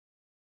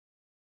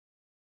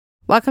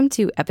Welcome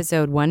to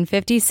episode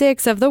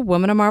 156 of the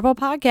Woman of Marvel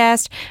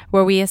podcast,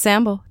 where we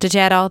assemble to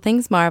chat all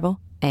things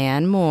Marvel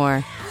and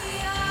more.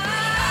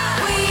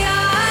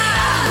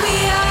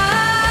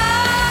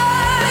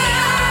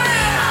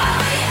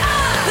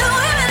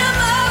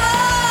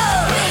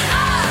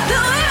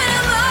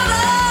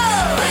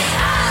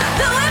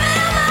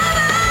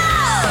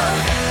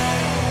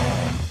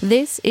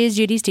 This is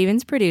Judy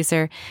Stephens,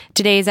 producer.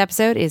 Today's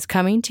episode is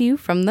coming to you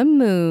from the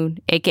moon,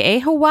 aka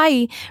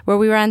Hawaii, where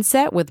we were on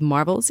set with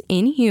Marvel's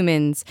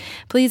Inhumans.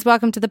 Please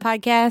welcome to the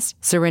podcast,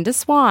 Serinda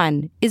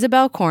Swan,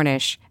 Isabel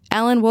Cornish,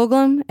 Alan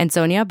Woglum, and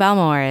Sonia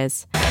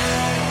Balmores.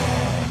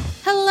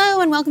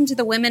 Hello and welcome to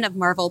the Women of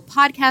Marvel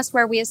podcast,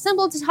 where we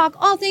assemble to talk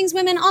all things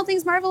women, all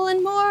things Marvel,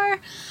 and more.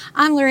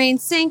 I'm Lorraine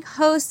Cink,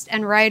 host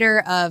and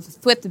writer of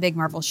Flip the Big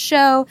Marvel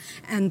Show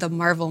and the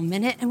Marvel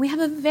Minute, and we have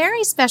a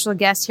very special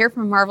guest here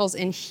from Marvel's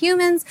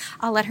Inhumans.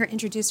 I'll let her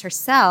introduce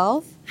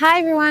herself. Hi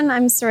everyone,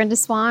 I'm Serinda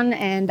Swan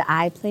and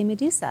I play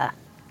Medusa.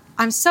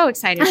 I'm so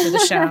excited for the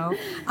show.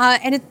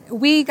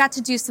 We got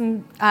to do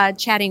some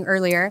chatting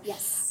earlier.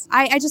 Yes.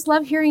 I just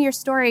love hearing your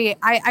story.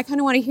 I kind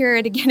of want to hear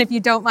it again, if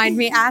you don't mind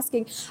me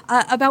asking,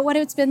 about what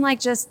it's been like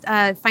just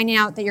finding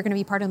out that you're going to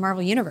be part of the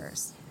Marvel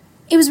Universe.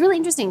 It was really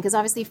interesting because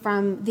obviously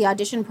from the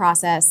audition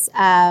process,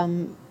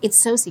 it's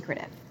so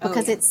secretive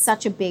because it's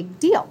such a big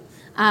deal.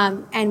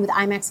 And with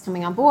IMAX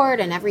coming on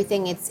board and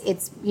everything,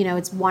 it's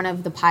one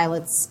of the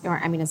pilots,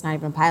 it's not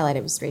even a pilot,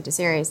 it was straight to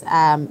series,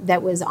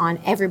 that was on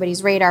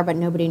everybody's radar, but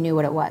nobody knew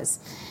what it was.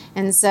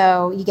 And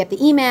so you get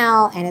the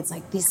email and it's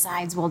like, these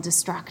sides will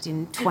destruct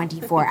in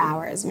 24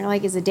 hours. And you're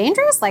like, is it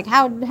dangerous? Like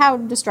how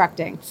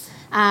destructing?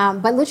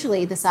 But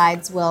literally the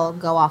sides will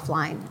go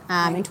offline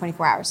in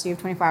 24 hours. So you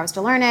have 24 hours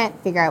to learn it,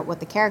 figure out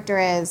what the character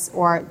is,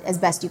 or as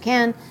best you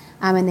can.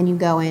 And then you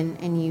go in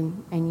and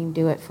you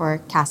do it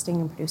for casting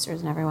and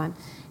producers and everyone.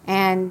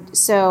 And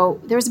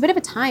so there was a bit of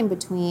a time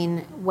between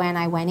when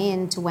I went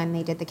in to when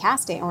they did the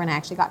casting, or when I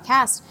actually got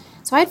cast.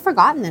 So I had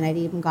forgotten that I'd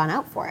even gone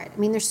out for it. I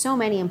mean, there's so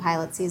many in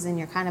pilot season,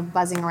 you're kind of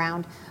buzzing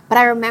around. But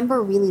I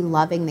remember really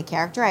loving the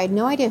character. I had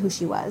no idea who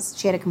she was.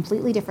 She had a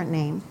completely different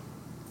name.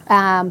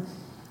 Oh,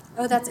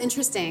 that's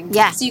interesting.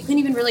 Yeah. So you couldn't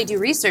even really do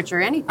research or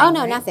anything. Oh,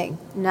 no,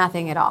 right?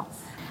 Nothing at all.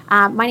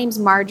 My name's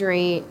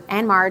Marjorie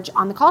and Marge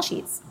on the call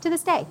sheets to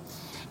this day.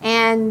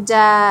 And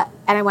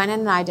I went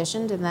in and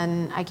auditioned, and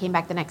then I came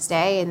back the next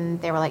day,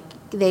 and they were like,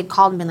 they'd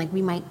called and been like,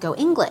 we might go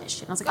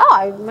English. And I was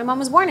like, my mom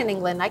was born in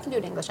England. I can do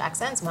an English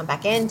accent. So I went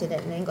back in, did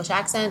it in an English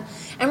accent,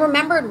 and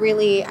remembered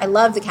really, I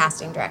love the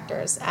casting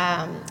directors.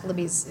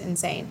 Libby's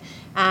insane.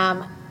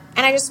 And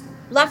I just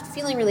left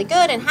feeling really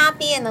good and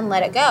happy, and then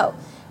let it go.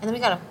 And then we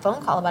got a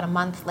phone call about a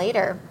month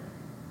later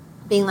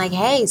being like,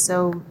 hey,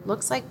 so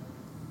looks like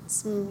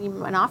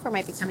an offer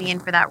might be coming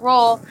in for that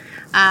role.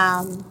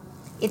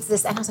 It's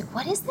this, and I was like,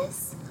 what is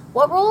this?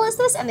 What role is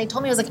this? And they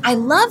told me, I was like, I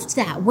loved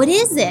that. What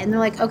is it? And they're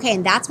like, okay.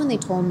 And that's when they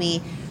told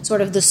me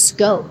sort of the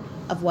scope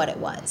of what it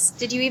was.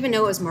 Did you even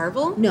know it was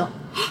Marvel? No.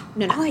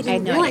 No. Oh, I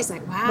didn't realize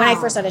that. Wow. When I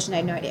first auditioned, I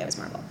had no idea it was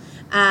Marvel.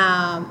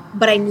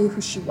 But I knew who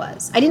she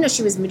was. I didn't know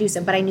she was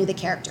Medusa, but I knew the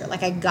character.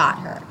 Like, I got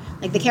her.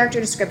 Like, the character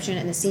description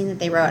and the scene that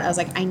they wrote, I was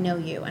like, I know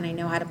you, and I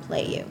know how to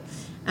play you.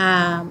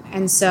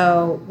 And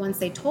so once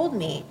they told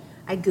me,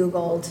 I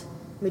Googled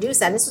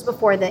Medusa, and this was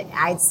before that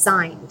I'd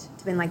signed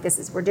to been like,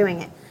 we're doing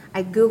it.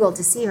 I Googled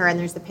to see her, and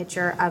there's the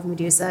picture of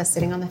Medusa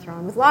sitting on the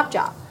throne with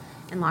Lockjaw.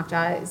 And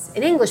Lockjaw is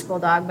an English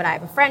bulldog, but I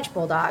have a French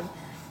bulldog.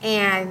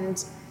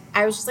 And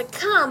I was just like,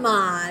 come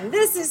on,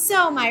 this is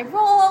so my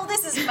role.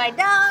 This is my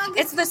dog.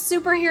 It's the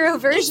superhero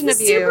version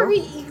of you.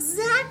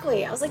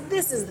 Exactly. I was like,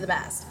 this is the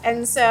best.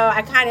 And so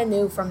I kind of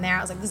knew from there,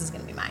 I was like, this is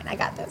going to be mine. I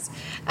got this.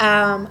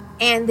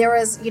 And there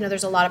was,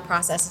 there's a lot of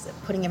processes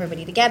of putting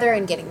everybody together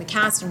and getting the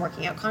cast and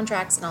working out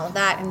contracts and all of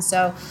that. And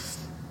so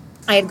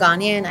I had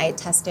gone in, I had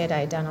tested,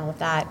 I had done all of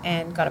that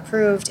and got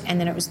approved. And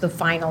then it was the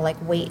final,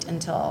 wait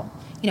until,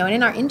 and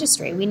in our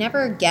industry,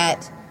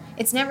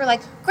 it's never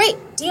like,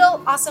 great,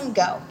 deal, awesome,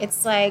 go.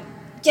 It's like,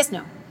 yes,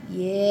 no.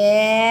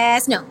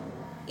 Yes, no.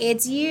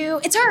 It's you,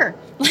 it's her.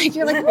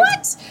 You're like,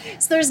 what?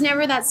 So there's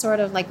never that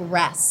sort of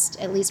rest,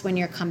 at least when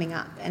you're coming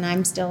up. And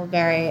I'm still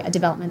a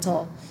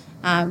developmental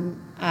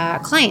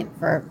client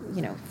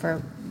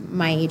for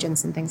my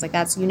agents and things like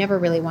that. So you never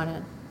really want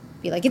to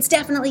be like, it's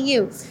definitely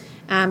you.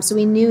 So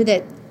we knew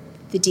that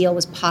the deal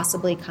was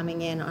possibly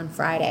coming in on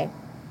Friday.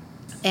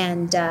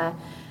 And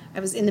I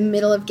was in the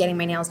middle of getting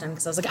my nails done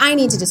because I was like, I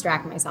need to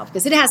distract myself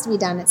because it has to be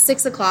done at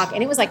 6 o'clock.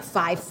 And it was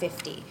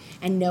 5:50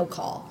 and no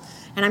call.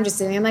 And I'm just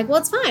sitting there, I'm like, well,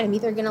 it's fine. I'm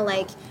either going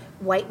to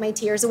wipe my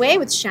tears away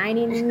with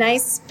shiny,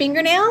 nice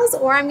fingernails,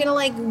 or I'm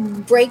going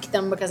to break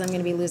them because I'm going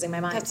to be losing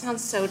my mind. That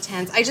sounds so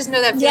tense. I just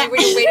know that feeling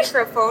when you're waiting for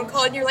a phone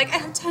call and you're like, I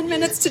have 10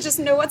 minutes to just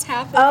know what's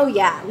happening. Oh,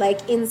 yeah.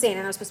 Insane.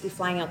 And I was supposed to be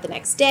flying out the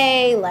next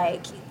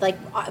day.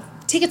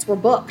 Tickets were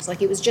booked.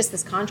 It was just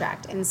this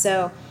contract. And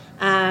so...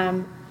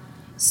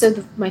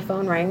 my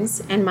phone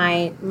rings, and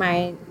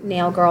my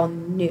nail girl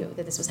knew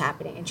that this was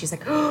happening, and she's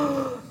like,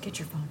 "Oh, get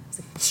your phone." I was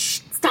like,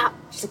 "Shh, stop."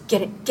 She's She's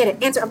like, get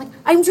it, answer. I'm like,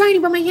 I'm trying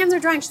to, but my hands are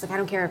drying. She's like, I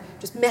don't care,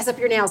 just mess up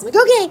your nails. I'm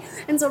like,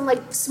 okay. And so I'm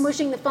like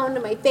smushing the phone to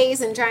my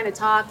face and trying to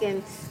talk.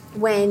 And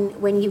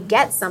when you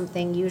get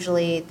something,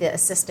 usually the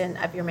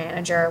assistant of your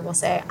manager will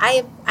say,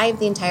 I have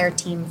the entire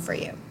team for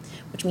you,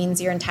 which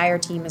means your entire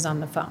team is on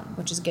the phone,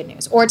 which is good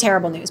news or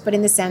terrible news. But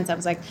in this sense, I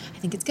was like, I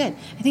think it's good.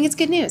 I think it's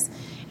good news.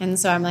 And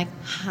so I'm like,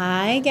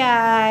 hi,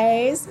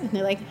 guys. And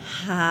they're like,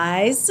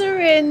 hi,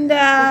 Serinda. And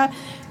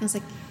I was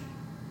like,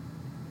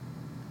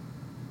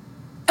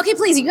 okay,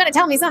 please, you got to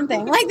tell me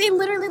something. Like, they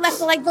literally left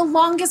the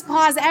longest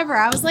pause ever.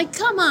 I was like,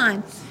 come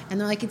on. And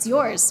they're like, it's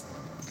yours.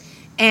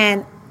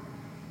 And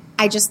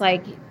I just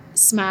like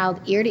smiled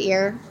ear to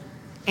ear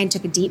and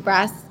took a deep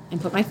breath and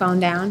put my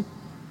phone down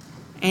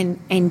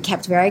and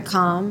kept very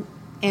calm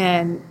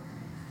and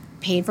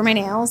paid for my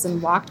nails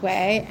and walked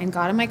away and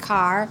got in my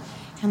car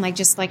and like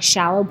just like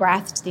shallow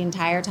breathed the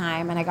entire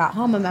time. And I got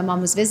home and my mom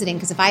was visiting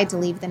because if I had to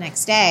leave the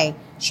next day,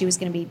 she was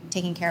going to be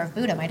taking care of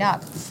Buddha, my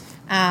dog.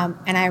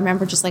 And I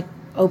remember just like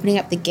opening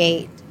up the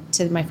gate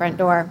to my front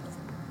door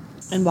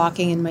and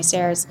walking in my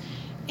stairs.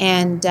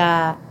 And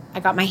I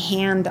got my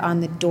hand on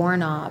the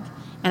doorknob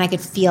and I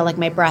could feel like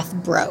my breath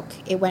broke.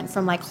 It went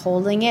from like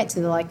holding it to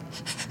the like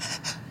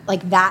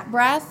that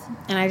breath.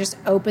 And I just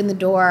opened the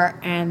door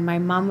and my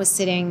mom was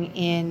sitting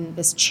in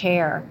this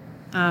chair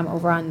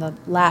over on the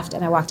left.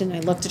 And I walked in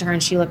and I looked at her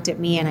and she looked at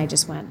me and I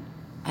just went,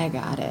 I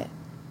got it.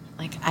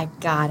 Like, I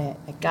got it.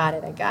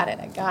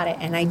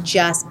 And I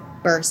just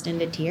burst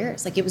into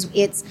tears. Like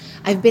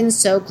I've been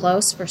so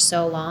close for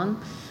so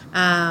long.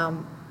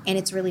 And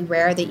it's really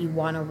rare that you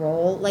want a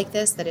role like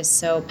this that is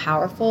so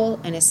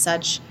powerful and is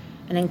such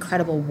an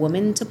incredible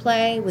woman to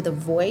play with a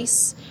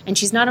voice. And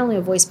she's not only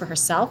a voice for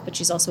herself, but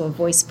she's also a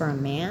voice for a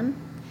man.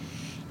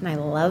 And I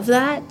love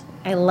that.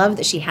 I love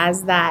that she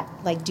has that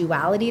like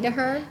duality to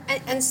her.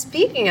 And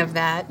speaking of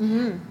that,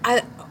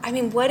 I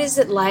mean, what is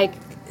it like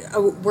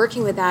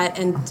working with that?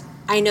 And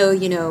I know,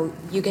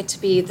 you get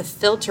to be the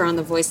filter on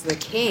the voice of the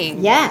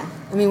king. Yeah.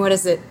 I mean, what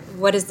is it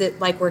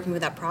like working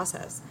with that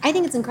process? I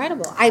think it's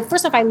incredible.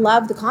 First off, I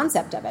love the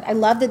concept of it. I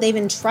love that they've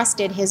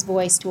entrusted his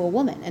voice to a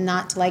woman and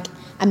not to like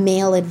a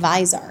male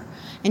advisor.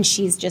 And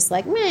she's just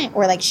like, meh,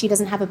 or like she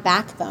doesn't have a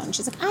backbone.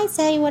 She's like, I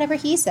say whatever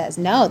he says.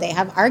 No, they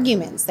have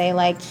arguments. They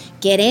like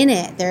get in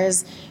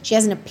it. She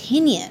has an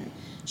opinion.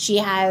 She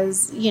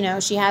has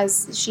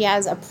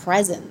a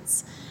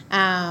presence.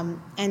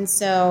 And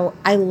so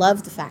I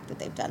love the fact that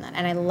they've done that.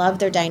 And I love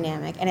their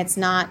dynamic. And it's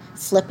not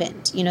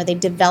flippant. They've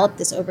developed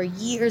this over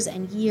years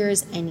and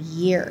years and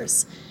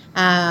years.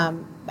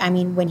 I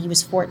mean, when he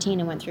was 14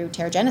 and went through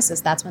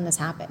pterogenesis, that's when this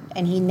happened.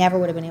 And he never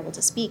would have been able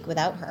to speak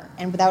without her.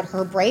 And without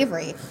her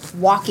bravery,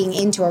 walking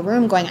into a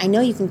room going, I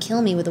know you can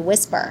kill me with a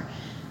whisper,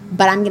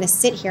 but I'm going to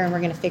sit here and we're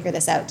going to figure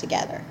this out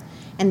together.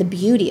 And the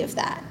beauty of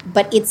that.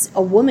 But it's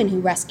a woman who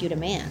rescued a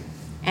man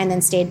and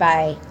then stayed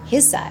by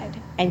his side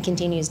and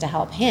continues to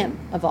help him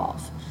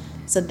evolve.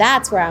 So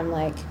that's where I'm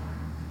like,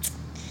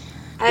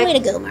 way to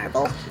go,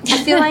 Marvel.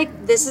 I feel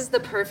like this is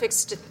the perfect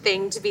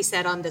thing to be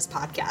said on this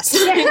podcast.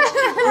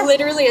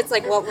 Literally, it's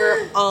like what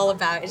we're all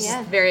about. It's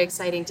just very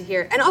exciting to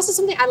hear. And also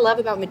something I love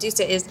about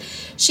Medusa is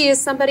she is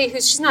somebody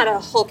she's not a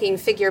hulking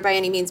figure by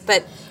any means,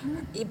 but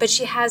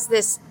she has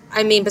this,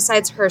 I mean,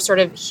 besides her sort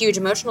of huge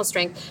emotional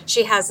strength,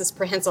 she has this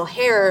prehensile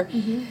hair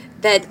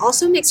that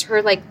also makes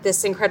her like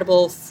this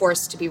incredible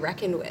force to be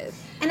reckoned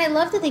with. And I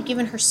love that they've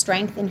given her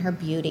strength in her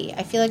beauty.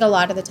 I feel like a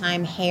lot of the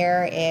time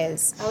hair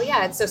is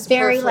it's so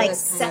very like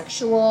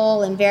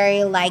sexual and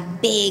very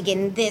like big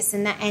and this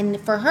and that. And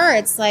for her,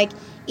 it's like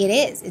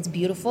it's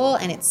beautiful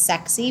and it's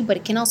sexy, but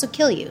it can also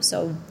kill you.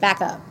 So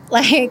back up.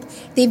 Like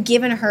they've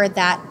given her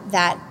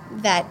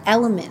that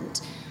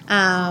element.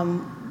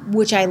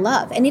 Which I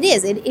love. And it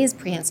is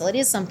prehensile. It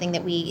is something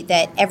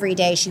that every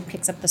day she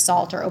picks up the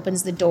salt or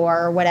opens the door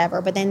or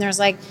whatever. But then there's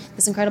like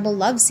this incredible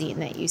love scene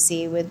that you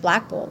see with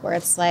Black Bolt where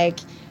it's like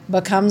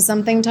becomes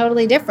something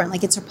totally different.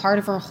 Like it's a part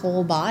of her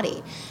whole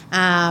body.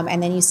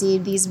 And then you see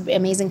these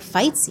amazing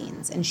fight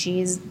scenes and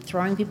she's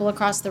throwing people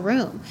across the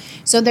room.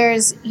 So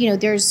there's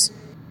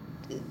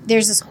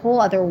this whole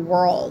other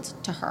world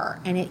to her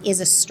and it is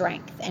a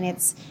strength. And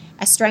it's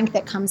a strength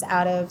that comes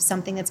out of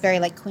something that's very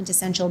like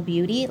quintessential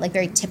beauty, like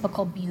very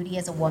typical beauty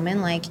as a woman,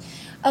 like,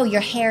 oh,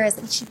 your hair it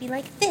should be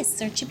like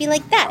this or it should be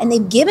like that. And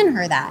they've given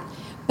her that,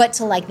 but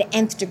to like the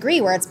nth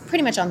degree where it's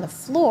pretty much on the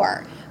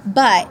floor,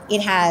 but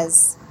it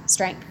has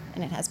strength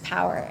and it has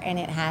power and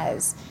it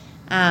has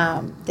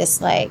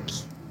this like,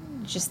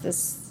 just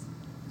this,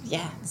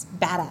 it's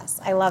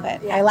badass. I love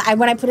it. Yeah.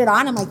 When I put it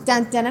on, I'm like,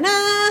 dun, dun, dun,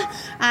 dun,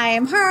 I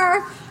am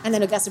her. And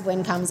then a gust of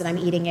wind comes and I'm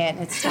eating it and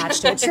it's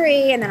attached to a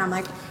tree. And then I'm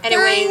like, and it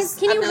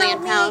weighs a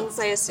million pounds,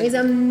 I assume. It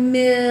weighs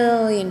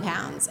 1,000,000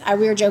 pounds.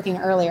 We were joking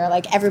earlier,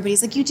 like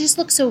everybody's like, you just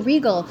look so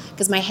regal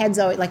because my head's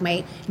always, like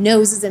my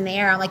nose is in the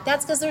air. I'm like,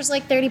 that's because there's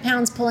like 30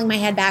 pounds pulling my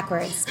head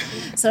backwards.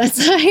 So it's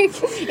like,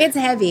 it's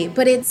heavy,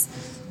 but it's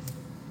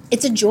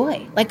it's a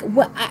joy. Like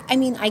what I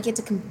mean, I get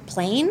to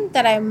complain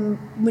that I'm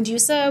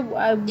Medusa.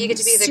 You get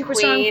to be the super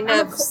queen strong.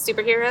 of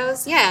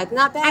superheroes. Yeah,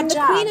 not bad I'm the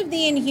job. queen of the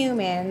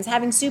Inhumans,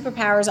 having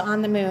superpowers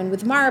on the moon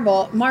with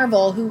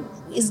Marvel, who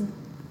is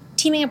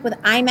teaming up with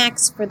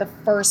IMAX for the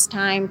first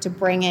time to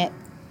bring it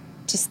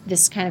to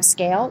this kind of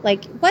scale.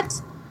 Like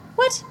what?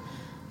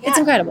 Yeah. It's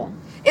incredible.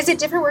 Is it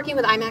different working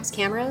with IMAX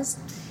cameras?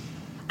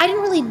 I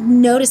didn't really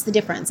notice the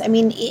difference. I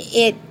mean,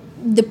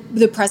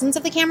 the presence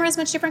of the camera is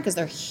much different because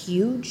they're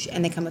huge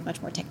and they come with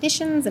much more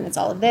technicians and it's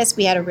all of this.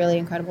 We had a really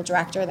incredible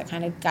director that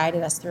kind of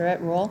guided us through it,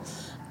 Rule.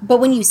 But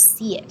when you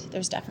see it,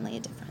 there's definitely a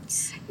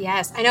difference.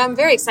 Yes, I know. I'm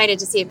very excited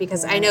to see it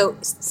because I know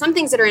some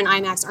things that are in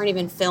IMAX aren't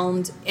even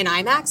filmed in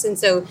IMAX, and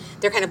so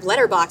they're kind of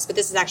letterbox. But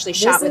this is actually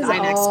shot with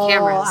IMAX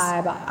cameras.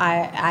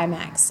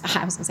 IMAX.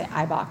 I was going to say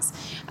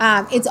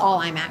iBox. It's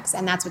all IMAX,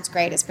 and that's what's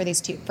great. Is for these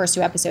first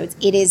two episodes,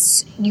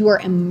 you are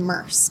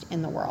immersed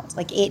in the world.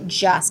 Like it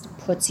just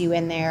puts you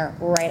in there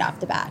right off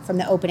the bat from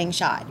the opening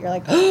shot. You're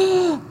like,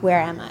 oh,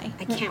 where am I?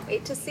 I can't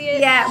wait to see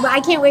it. Yeah, but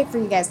I can't wait for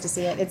you guys to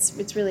see it.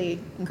 It's really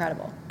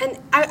incredible. And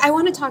I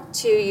want to talk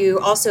to you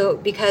also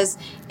because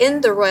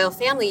in the royal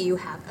family you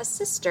have a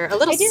sister, a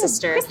little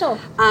sister, Crystal,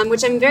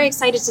 which I'm very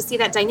excited to see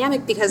that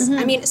dynamic because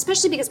I mean,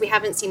 especially because we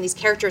haven't seen these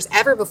characters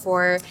ever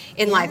before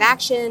in live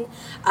action,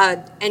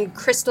 and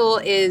Crystal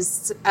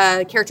is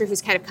a character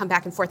who's kind of come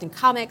back and forth in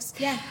comics.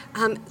 Yeah.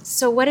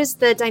 So what is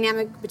the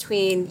dynamic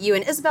between you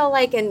and Isabel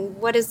like, and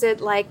what is it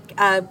like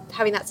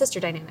having that sister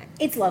dynamic?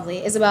 It's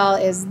lovely. Isabel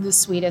is the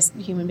sweetest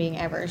human being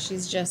ever.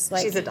 She's just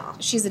like... She's a doll.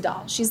 She's a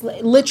doll. She's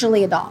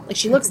literally a doll. Like,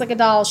 she looks like a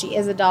doll. She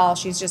is a doll.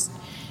 She's just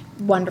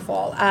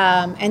wonderful.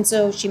 And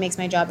so she makes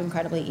my job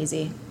incredibly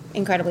easy.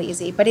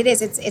 But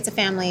it's a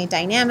family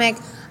dynamic,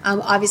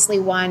 obviously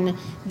one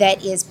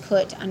that is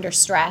put under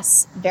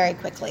stress very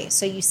quickly.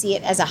 So you see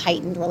it as a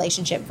heightened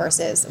relationship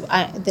versus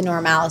the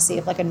normalcy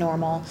of like a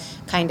normal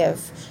kind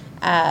of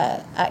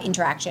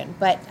interaction.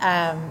 But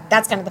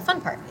that's kind of the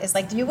fun part. It's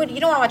like you don't want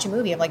to watch a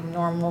movie of like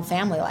normal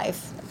family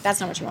life. That's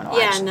not what you want to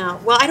watch. Yeah, no.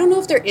 Well, I don't know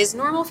if there is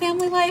normal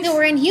family life. No,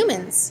 we're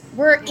Inhumans.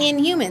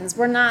 Inhumans.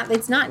 We're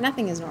not.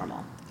 Nothing is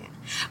normal.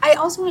 I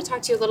also want to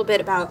talk to you a little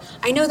bit about,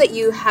 I know that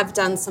you have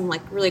done some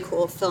like really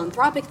cool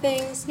philanthropic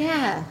things.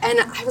 Yeah. And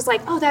I was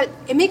like,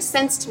 it makes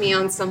sense to me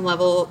on some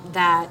level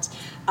that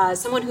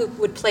someone who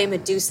would play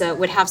Medusa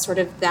would have sort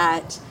of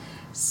that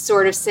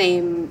sort of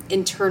same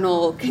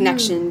internal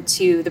connection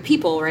to the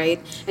people, right?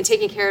 And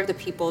taking care of the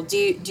people. Do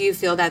you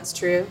feel that's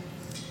true?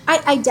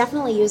 I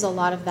definitely use a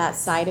lot of that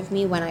side of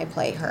me when I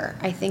play her.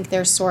 I think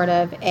there's sort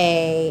of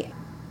a,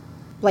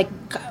 like,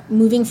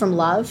 moving from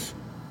love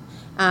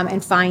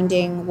and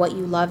finding what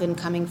you love and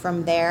coming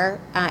from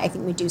there. I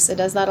think Medusa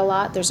does that a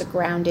lot. There's a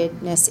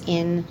groundedness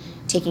in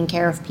taking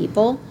care of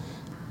people.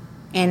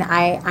 And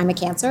I'm a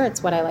Cancer.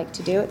 It's what I like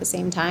to do at the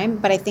same time.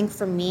 But I think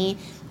for me,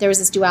 there was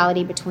this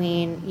duality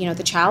between,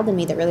 the child in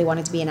me that really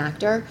wanted to be an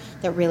actor,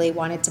 that really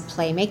wanted to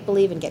play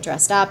make-believe and get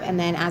dressed up. And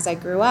then as I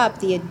grew up,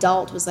 the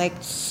adult was like,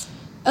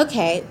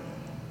 okay,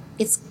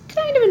 it's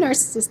kind of a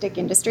narcissistic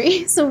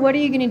industry. So what are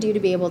you going to do to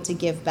be able to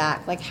give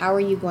back? Like, how are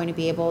you going to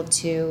be able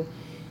to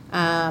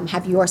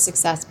have your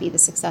success be the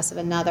success of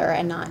another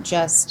and not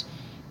just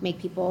make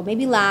people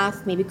maybe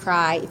laugh, maybe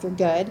cry if you're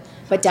good,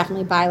 but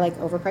definitely buy like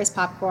overpriced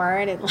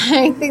popcorn and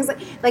like things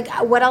like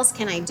what else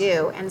can I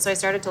do? And so I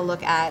started to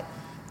look at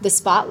the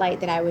spotlight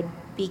that I would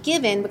be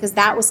given, because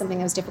that was something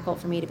that was difficult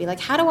for me to be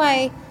like, how do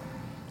I,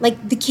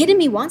 like, the kid in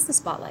me wants the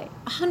spotlight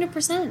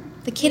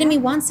 100%. The kid in me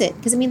wants it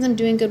because it means I'm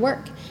doing good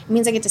work. It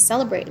means I get to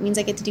celebrate. It means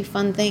I get to do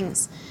fun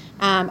things.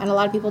 And a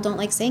lot of people don't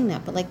like saying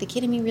that, but like the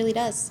kid in me really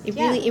does. It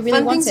really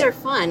fun wants things it. are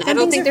fun. I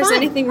don't think there's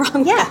anything wrong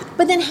with Yeah, that.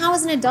 but then how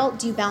as an adult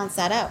do you balance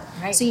that out?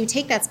 Right. So you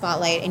take that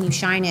spotlight and you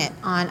shine it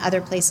on other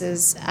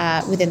places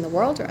within the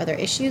world or other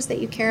issues that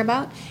you care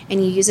about,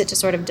 and you use it to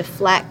sort of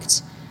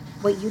deflect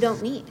what you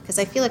don't need. Because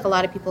I feel like a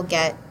lot of people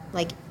get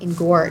like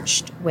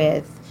engorged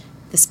with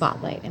the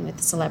spotlight and with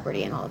the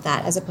celebrity and all of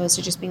that, as opposed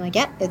to just being like,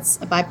 it's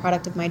a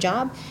byproduct of my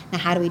job. Now,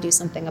 how do we do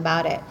something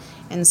about it?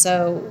 And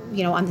so,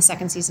 on the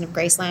second season of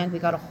Graceland, we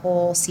got a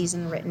whole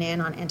season written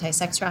in on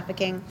anti-sex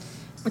trafficking,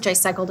 which I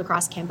cycled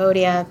across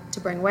Cambodia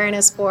to bring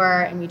awareness for,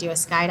 and we do a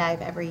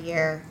skydive every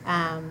year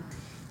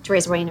to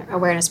raise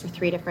awareness for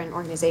 3 different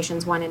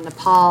organizations, one in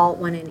Nepal,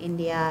 one in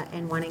India,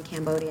 and one in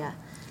Cambodia.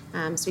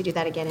 So we do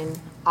that again in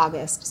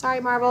August. Sorry,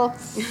 Marvel.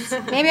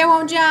 Maybe I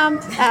won't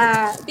jump.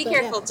 Be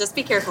careful. Yeah. Just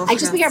be careful.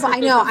 Just be careful. I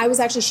know. I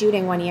was actually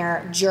shooting one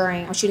year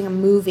I was shooting a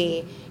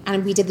movie,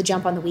 and we did the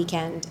jump on the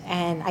weekend,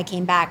 and I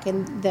came back,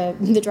 and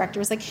the director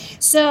was like,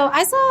 so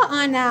I saw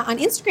on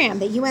Instagram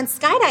that you went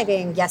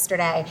skydiving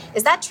yesterday.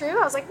 Is that true?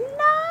 I was like,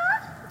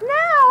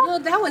 No,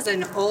 that was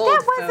an old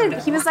That wasn't.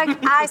 photo. He was like,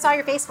 I saw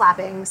your face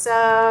flapping.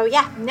 So,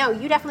 yeah, no,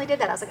 you definitely did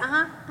that. I was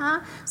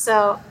like,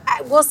 So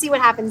we'll see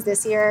what happens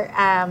this year.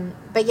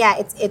 But,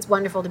 yeah, it's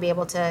wonderful to be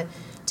able to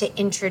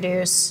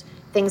introduce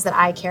things that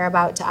I care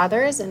about to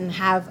others and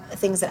have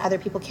things that other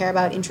people care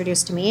about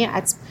introduced to me.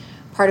 That's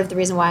part of the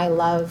reason why I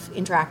love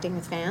interacting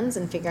with fans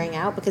and figuring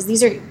out, because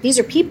these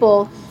are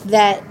people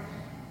that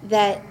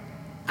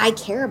I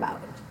care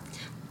about.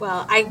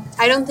 Well,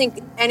 I don't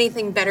think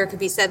anything better could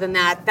be said than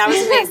that. That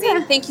was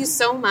amazing. Thank you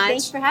so much.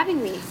 Thanks for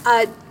having me.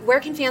 Where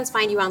can fans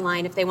find you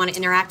online if they want to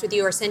interact with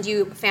you or send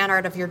you fan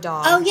art of your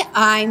dog? Oh, yeah.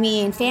 I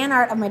mean, fan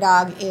art of my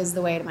dog is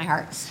the way to my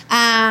heart.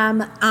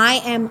 I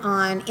am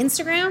on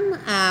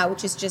Instagram,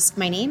 which is just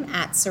my name,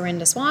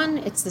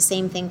 @SorindaSwan. It's the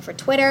same thing for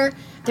Twitter.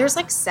 There's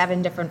like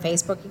 7 different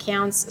Facebook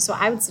accounts, so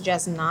I would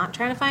suggest not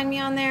trying to find me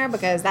on there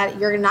because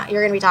you're going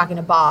to be talking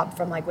to Bob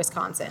from like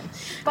Wisconsin.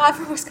 Bob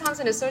from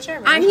Wisconsin is so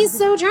charming. He's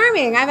so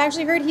charming. I've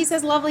actually heard he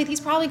says lovely. He's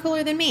probably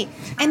cooler than me.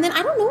 And then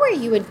I don't know where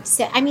you would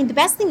sit. I mean, the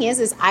best thing is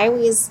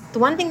the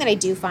one thing that I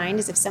do find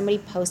is if somebody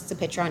posts a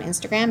picture on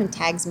Instagram and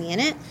tags me in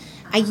it,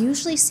 I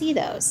usually see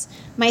those.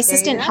 My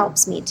assistant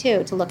helps me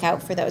too to look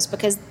out for those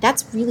because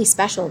that's really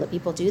special that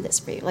people do this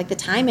for you. Like the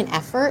time and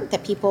effort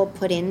that people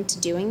put into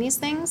doing these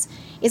things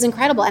is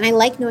incredible. And I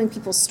like knowing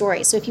people's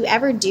stories. So if you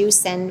ever do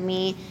send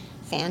me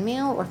fan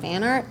mail or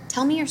fan art,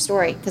 tell me your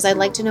story because I'd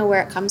like to know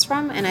where it comes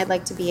from and I'd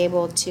like to be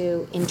able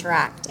to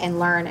interact and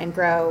learn and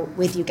grow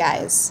with you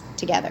guys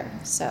together.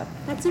 So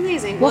that's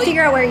amazing. We'll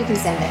figure out where you can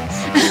send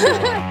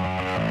it.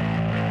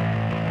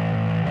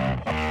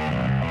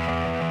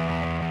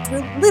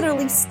 We're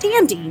literally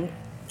standing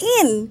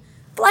in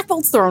Black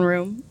Bolt's throne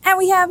room, and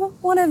we have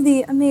one of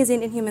the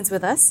amazing Inhumans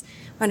with us.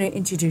 Why don't you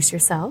introduce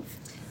yourself?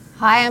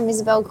 Hi, I'm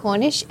Isabel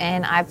Cornish,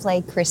 and I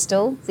play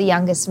Crystal, the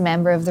youngest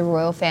member of the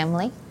royal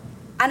family.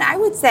 And I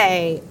would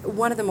say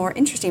one of the more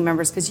interesting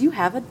members because you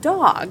have a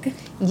dog.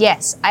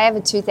 Yes, I have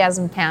a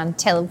 2,000-pound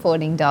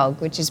teleporting dog,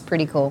 which is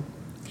pretty cool.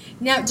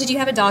 Now, did you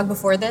have a dog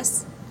before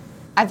this?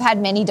 I've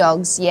had many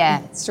dogs,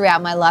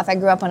 throughout my life. I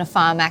grew up on a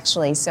farm,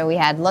 actually, so we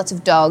had lots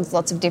of dogs,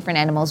 lots of different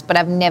animals, but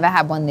I've never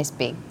had one this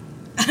big.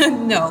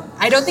 No,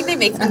 I don't think they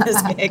make them this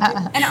big.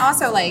 And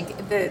also,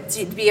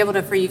 to be able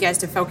for you guys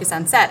to focus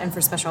on set and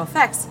for special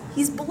effects,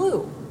 he's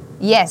blue.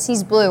 Yes,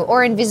 he's blue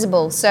or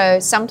invisible. So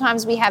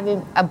sometimes we have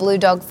a blue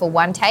dog for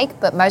one take,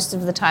 but most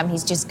of the time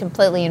he's just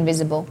completely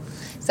invisible.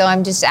 So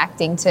I'm just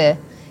acting to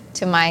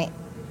my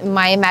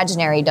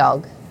imaginary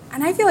dog.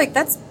 And I feel like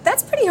that's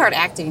pretty hard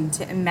acting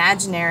to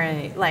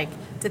imaginary,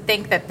 to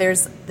think that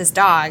there's this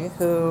dog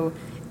who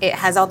it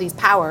has all these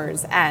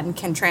powers and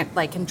can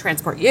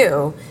transport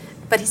you,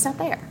 but he's not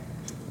there.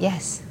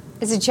 Yes,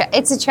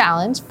 it's a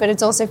challenge, but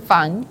it's also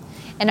fun,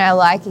 and I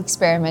like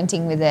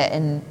experimenting with it,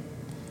 and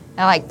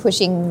I like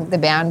pushing the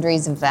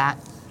boundaries of that.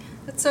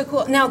 That's so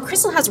cool. Now,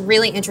 Crystal has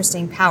really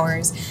interesting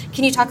powers.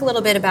 Can you talk a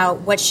little bit about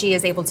what she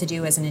is able to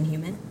do as an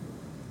Inhuman?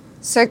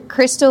 So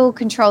Crystal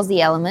controls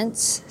the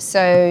elements,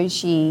 so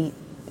she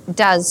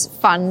does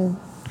fun,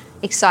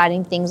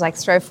 exciting things like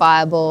throw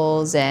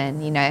fireballs and,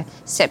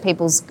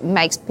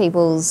 makes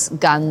people's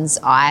guns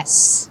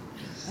ice.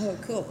 Oh,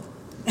 cool.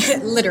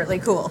 Literally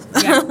cool.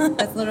 Yeah,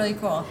 that's literally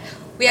cool.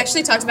 We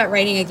actually talked about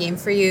writing a game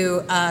for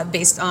you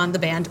based on the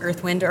band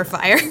Earth, Wind, or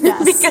Fire.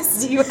 Yes.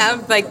 Because you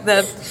have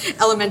the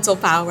elemental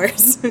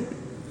powers.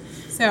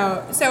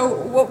 So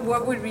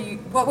what would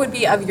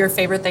be of your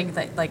favorite thing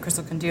that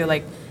Crystal can do,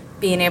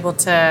 being able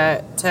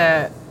to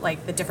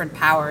the different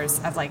powers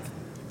of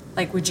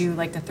would you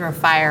like to throw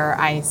fire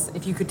or ice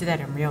if you could do that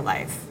in real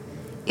life?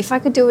 If I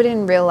could do it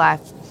in real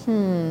life,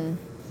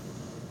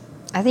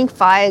 I think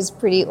fire is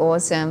pretty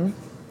awesome.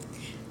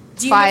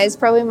 Fire is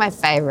probably my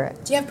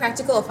favorite. Do you have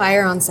practical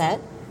fire on set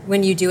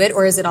when you do it,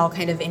 or is it all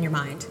kind of in your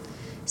mind?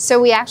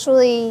 So I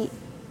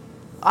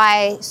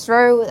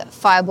throw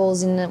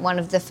fireballs in one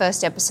of the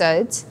first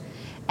episodes,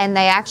 and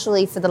they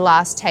actually, for the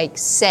last take,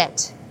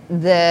 set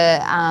the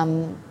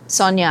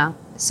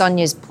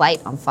Sonia's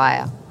plate on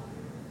fire,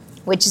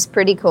 which is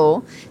pretty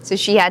cool. So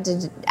she had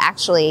to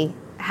actually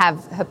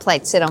have her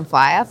plate set on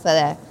fire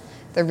for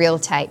the real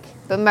take.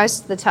 But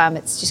most of the time,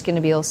 it's just going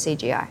to be all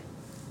CGI.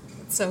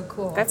 So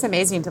cool. That's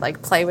amazing to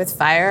play with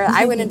fire.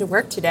 I went into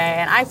work today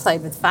and I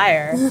played with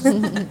fire.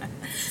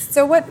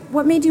 So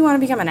what made you want to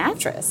become an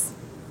actress?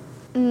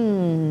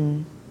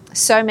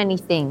 So many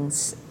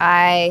things.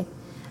 I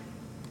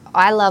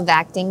love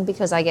acting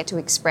because I get to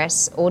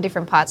express all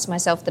different parts of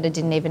myself that I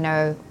didn't even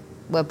know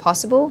were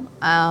possible.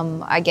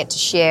 I get to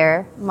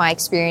share my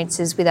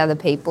experiences with other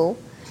people,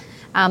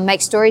 make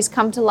stories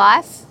come to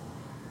life,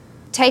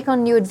 take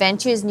on new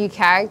adventures, new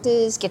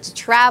characters, get to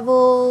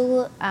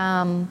travel.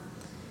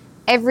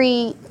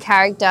 Every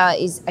character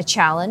is a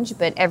challenge,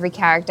 but every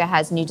character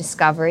has new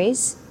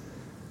discoveries.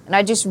 And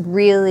I just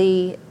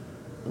really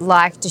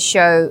like to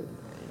show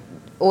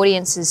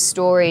audiences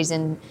stories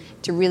and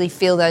to really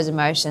feel those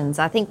emotions.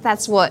 I think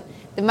that's what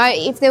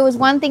if there was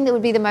one thing that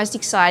would be the most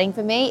exciting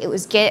for me,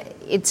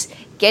 it's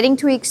getting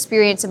to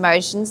experience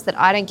emotions that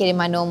I don't get in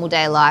my normal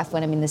day life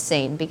when I'm in the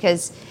scene.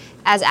 Because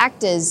as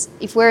actors,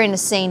 if we're in a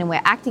scene and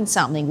we're acting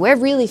something, we're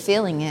really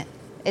feeling it.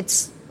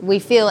 We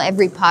feel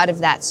every part of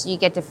that. So you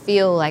get to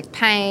feel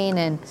pain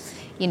and,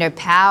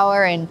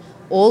 power and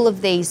all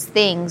of these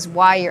things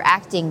while you're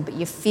acting, but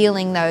you're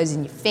feeling those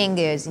in your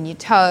fingers and your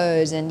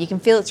toes, and you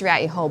can feel it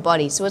throughout your whole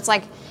body. So it's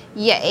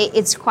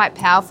it's quite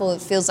powerful.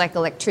 It feels like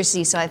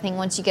electricity. So I think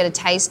once you get a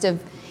taste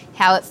of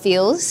how it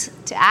feels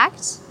to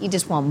act, you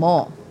just want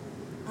more.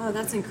 Oh,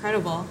 that's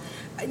incredible.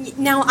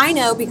 Now I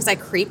know because I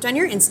creeped on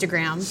your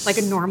Instagram like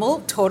a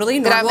totally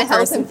normal That I'm a health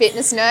person. and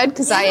fitness nerd,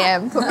 because I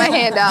am. Put my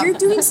hand up. You're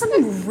doing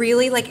some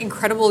really like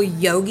incredible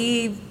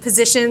yogi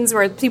positions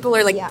where people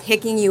are like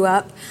picking you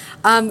up.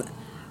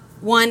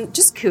 One,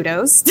 just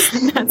kudos.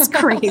 That's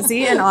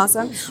crazy and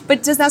awesome.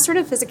 But does that sort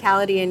of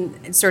physicality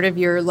and sort of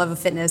your love of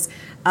fitness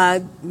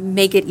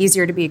make it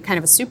easier to be kind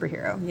of a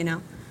superhero, you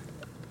know?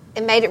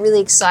 It made it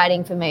really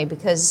exciting for me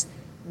because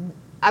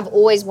I've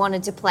always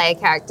wanted to play a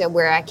character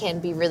where I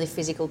can be really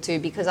physical too,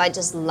 because I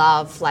just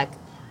love, like,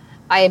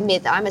 I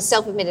admit that I'm a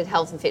self-admitted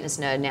health and fitness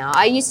nerd now.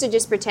 I used to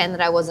just pretend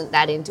that I wasn't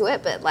that into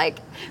it, but like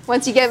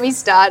once you get me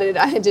started,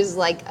 I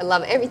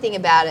love everything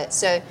about it.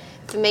 So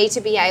for me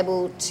to be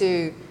able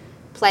to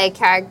play a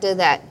character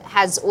that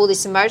has all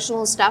this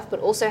emotional stuff but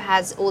also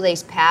has all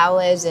these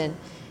powers and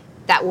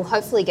that will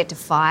hopefully get to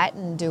fight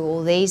and do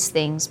all these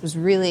things was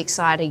really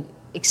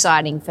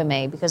exciting for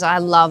me, because I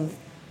love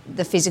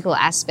the physical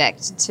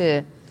aspect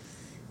to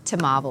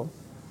Marvel.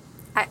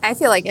 I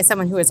feel like as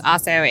someone who is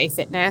also a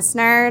fitness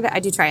nerd, I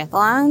do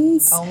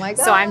triathlons. Oh my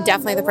God. So I'm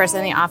definitely the person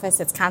in the office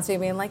that's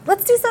constantly being like,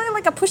 let's do something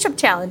like a push-up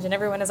challenge. And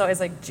everyone is always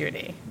like,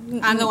 Judy.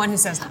 I'm the one who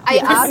says that. I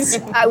asked,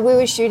 we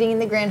were shooting in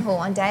the Grand Hall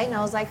one day and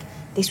I was like,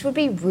 this would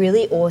be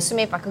really awesome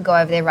if I could go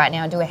over there right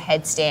now and do a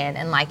headstand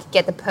and like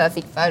get the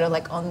perfect photo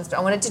like on the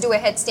throne. I wanted to do a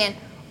headstand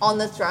on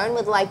the throne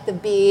with like the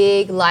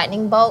big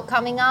lightning bolt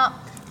coming up,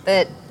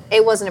 but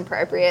it wasn't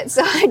appropriate.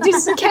 So I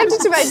just kept it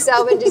to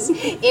myself and just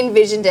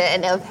envisioned it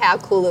and of how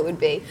cool it would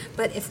be.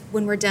 But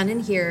when we're done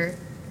in here,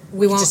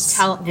 we won't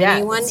tell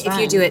anyone if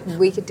you do it.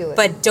 We could do it.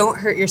 But don't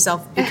hurt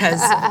yourself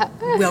because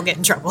we'll get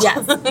in trouble. Yes,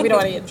 we don't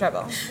want to get in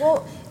trouble.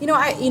 Well, we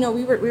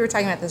were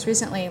talking about this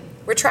recently.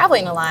 We're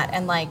traveling a lot,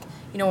 and like,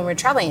 when we're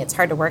traveling, it's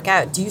hard to work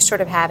out. Do you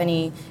sort of have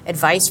any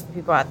advice for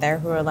people out there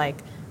who are like,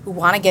 who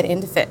want to get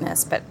into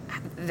fitness, but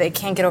they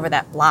can't get over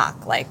that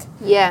block? Like,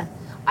 yeah.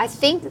 I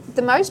think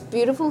the most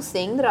beautiful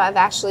thing that I've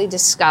actually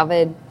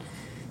discovered,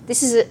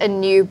 this is a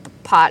new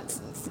part.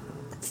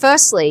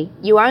 Firstly,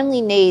 you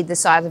only need the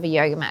size of a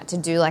yoga mat to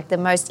do like the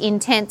most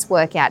intense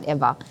workout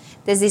ever.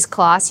 There's this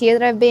class here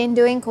that I've been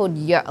doing called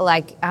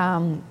Yoga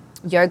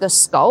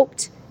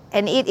Sculpt,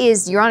 and it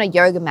is, you're on a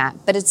yoga mat,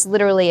 but it's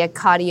literally a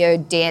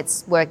cardio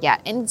dance workout,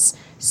 and it's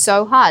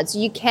so hard. So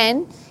you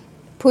can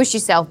push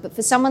yourself, but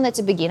for someone that's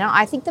a beginner,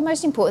 I think the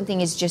most important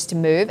thing is just to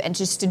move and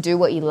just to do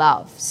what you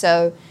love.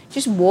 So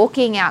just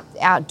walking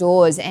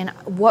outdoors, and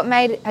what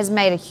has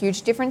made a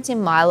huge difference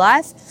in my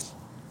life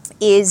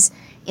is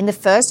in the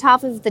first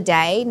half of the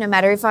day, no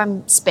matter if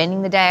I'm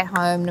spending the day at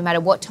home, no matter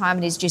what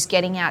time it is, just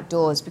getting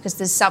outdoors, because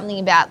there's something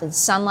about the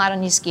sunlight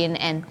on your skin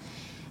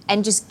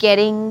and just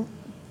getting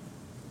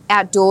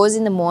outdoors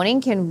in the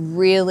morning can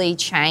really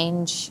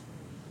change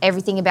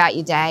everything about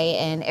your day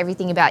and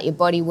everything about your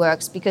body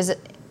works, because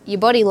your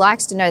body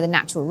likes to know the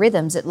natural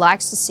rhythms. It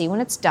likes to see when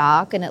it's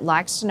dark and it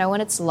likes to know when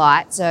it's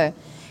light. So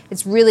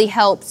it's really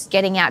helped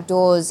getting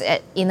outdoors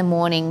in the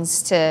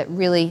mornings to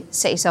really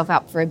set yourself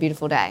up for a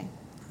beautiful day.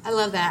 I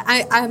love that.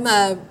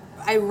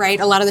 I write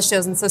a lot of the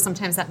shows, and so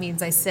sometimes that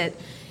means I sit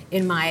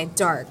in my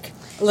dark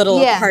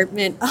little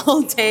apartment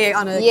all day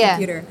on a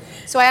computer.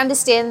 So I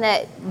understand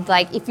that,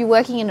 like, if you're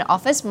working in an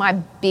office, my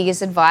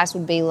biggest advice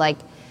would be like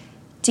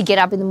to get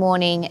up in the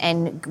morning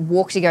and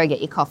walk to go get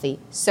your coffee.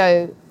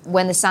 So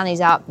when the sun is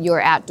up,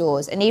 you're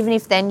outdoors. And even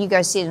if then you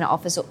go sit in an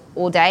office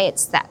all day,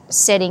 it's that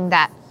setting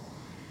that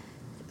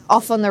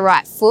off on the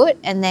right foot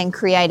and then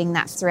creating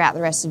that throughout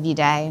the rest of your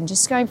day and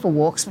just going for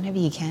walks whenever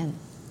you can.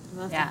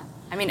 Yeah.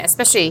 I mean,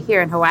 especially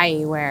here in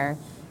Hawaii where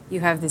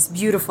you have this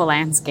beautiful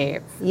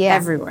landscape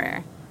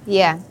everywhere.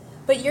 Yeah.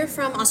 But you're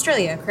from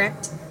Australia,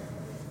 correct?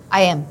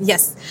 I am.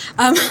 Yes.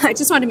 I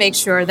just wanted to make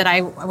sure that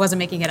I wasn't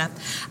making it up.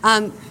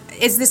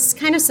 Is this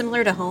kind of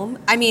similar to home?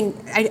 I mean,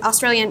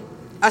 Australia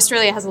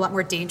has a lot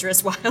more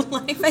dangerous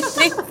wildlife, I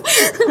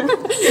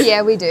think.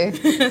 Yeah, we do.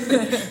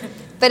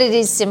 But it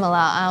is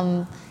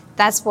similar.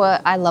 That's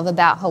what I love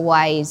about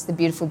Hawaii is the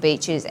beautiful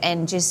beaches,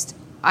 and just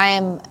I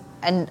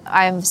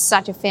am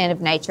such a fan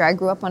of nature. I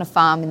grew up on a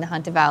farm in the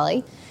Hunter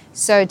Valley,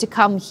 so to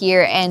come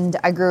here, and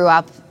I grew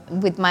up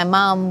with my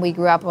mum. We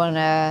grew up on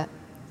a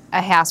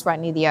house right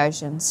near the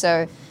ocean,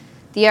 so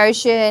the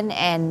ocean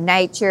and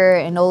nature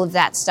and all of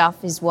that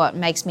stuff is what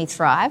makes me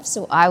thrive.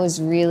 So I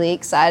was really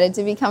excited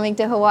to be coming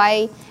to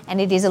Hawaii, and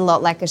it is a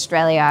lot like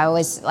Australia. I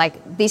always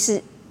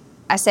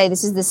I say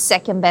this is the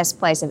second best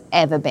place I've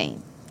ever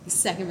been.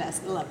 Second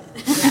best, I love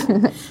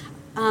it.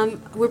 Yeah.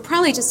 We're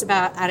probably just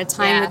about out of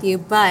time with you,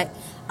 but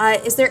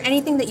is there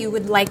anything that you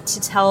would like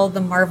to tell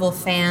the Marvel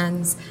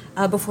fans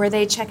before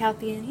they check out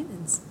the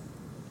Inhumans?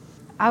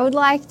 I would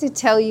like to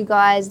tell you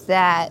guys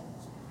that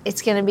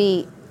it's going to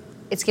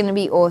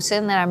be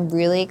awesome, that I'm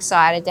really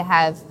excited to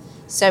have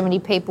so many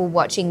people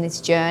watching this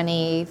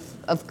journey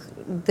of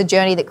the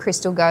journey that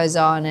Crystal goes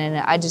on, and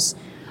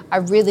I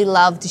really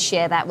love to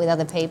share that with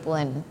other people,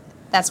 and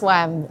that's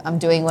why I'm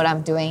doing what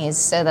I'm doing, is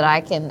so that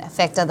I can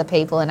affect other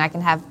people and I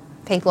can have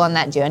people on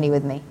that journey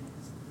with me.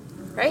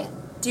 Great.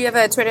 Do you have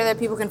a Twitter that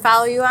people can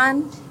follow you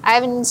on? I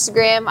have an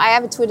Instagram. I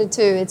have a Twitter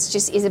too. It's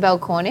just Isabel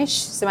Cornish.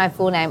 So my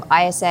full name,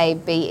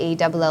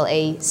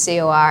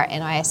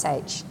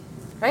 ISABELLECORNISH.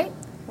 Right.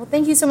 Well,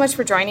 thank you so much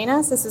for joining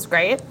us. This is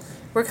great.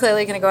 We're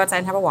clearly going to go outside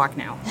and have a walk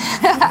now.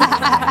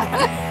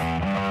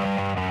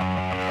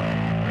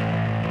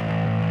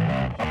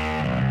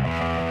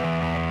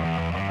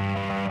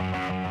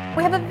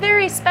 We have a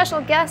very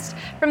special guest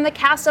from the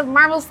cast of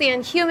Marvel's The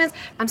Inhumans.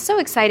 I'm so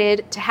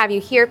excited to have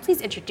you here.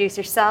 Please introduce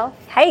yourself.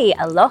 Hey,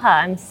 aloha,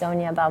 I'm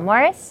Sonia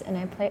Balmores, and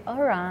I play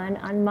Oran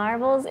on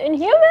Marvel's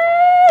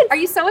Inhumans! Are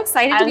you so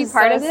excited to be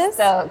part of this?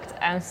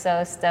 I'm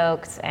so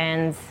stoked,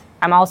 and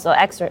I'm also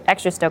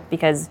extra stoked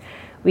because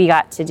we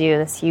got to do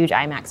this huge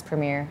IMAX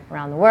premiere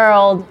around the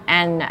world,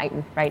 and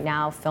I'm right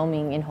now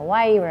filming in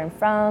Hawaii, where I'm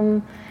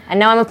from, and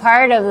now I'm a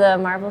part of the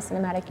Marvel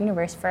Cinematic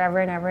Universe forever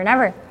and ever and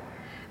ever.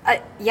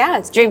 Yeah,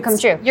 it's Dream come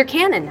true. You're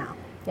canon now.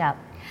 Yeah.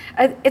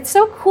 It's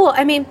so cool.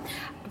 I mean,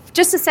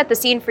 just to set the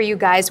scene for you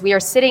guys, we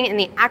are sitting in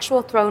the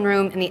actual throne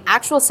room in the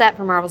actual set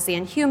for Marvel's The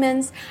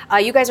Inhumans.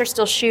 You guys are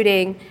still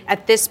shooting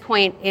at this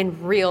point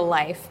in real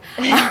life.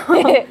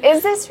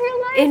 Is this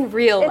real life? In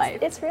real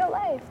life. It's real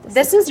life.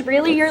 This is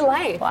really your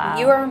life. Wow.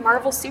 You are a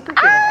Marvel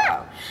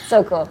superhero.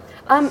 So cool.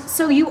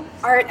 So you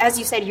are, as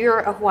you said, you're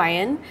a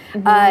Hawaiian.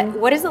 Mm-hmm.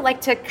 What is it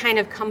like to kind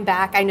of come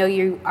back? I know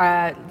you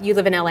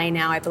live in LA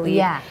now, I believe.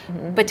 Yeah.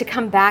 Mm-hmm. But to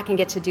come back and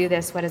get to do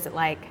this, what is it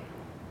like?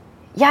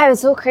 Yeah, it was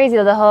so crazy,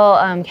 the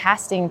whole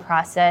casting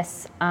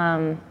process.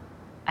 I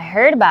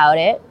heard about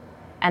it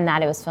and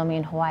that it was filming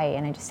in Hawaii,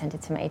 and I just sent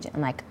it to my agent.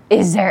 I'm like,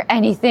 is there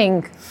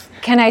anything?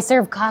 Can I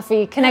serve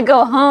coffee? Can I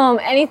go home?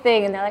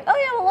 Anything? And they're like, oh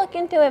yeah, we'll look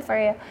into it for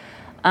you.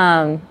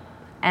 And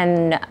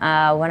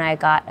when I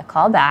got a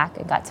call back,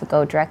 I got to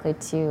go directly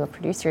to a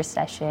producer's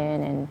session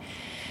and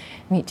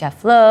meet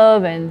Jeff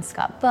Loeb and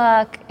Scott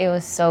Buck. It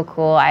was so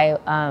cool. I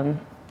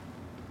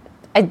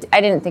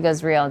didn't think it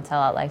was real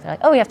until they're like,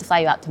 oh, we have to fly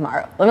you out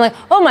tomorrow. I'm like,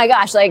 oh my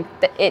gosh, like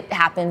it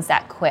happens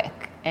that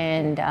quick.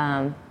 And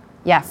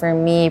yeah, for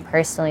me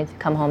personally, to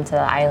come home to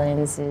the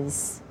islands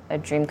is a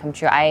dream come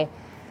true.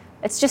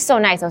 It's just so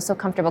nice. I was so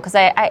comfortable because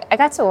I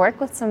got to work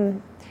with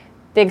some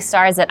big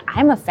stars that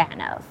I'm a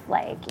fan of,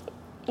 like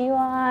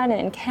Ewan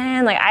and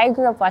Ken. Like, I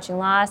grew up watching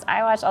Lost.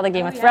 I watched all the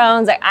Game of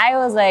Thrones. Like, I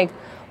was like,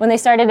 when they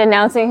started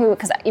announcing who,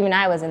 because even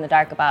I was in the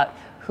dark about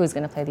who's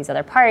going to play these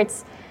other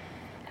parts.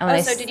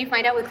 So did you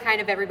find out with kind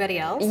of everybody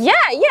else? Yeah,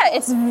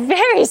 it's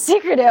very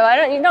secretive.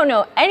 You don't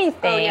know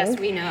anything. Oh, yes,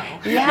 we know.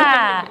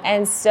 Yeah,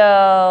 and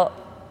so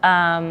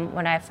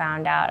when I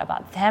found out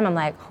about them, I'm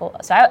like,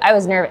 so I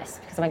was nervous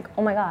because I'm like,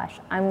 oh my gosh,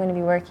 I'm going to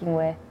be working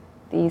with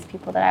these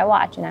people that I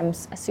watch and I'm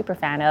a super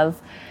fan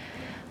of.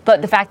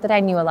 But the fact that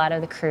I knew a lot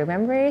of the crew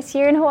members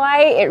here in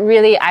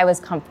Hawaii, I was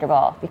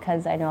comfortable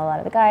because I know a lot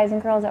of the guys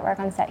and girls that work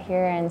on set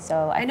here, and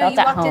so I felt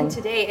at home. I know you walked in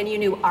today and you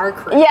knew our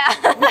crew. Yeah.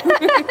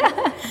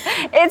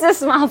 It's a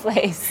small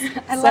place.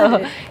 I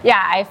love it.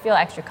 Yeah, I feel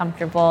extra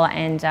comfortable,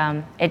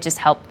 and it just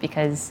helped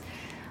because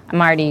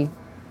I'm already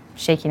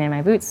shaking in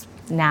my boots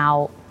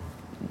now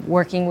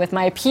working with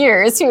my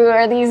peers who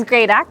are these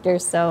great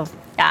actors, so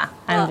yeah,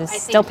 I'm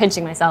just still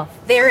pinching myself.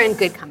 They're in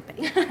good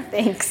company.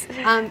 Thanks.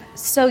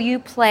 So you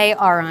play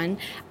Aran.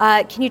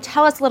 Can you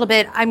tell us a little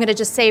bit? I'm going to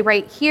just say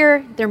right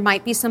here, there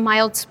might be some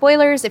mild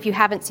spoilers if you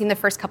haven't seen the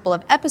first couple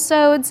of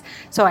episodes.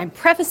 So I'm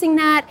prefacing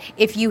that.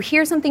 If you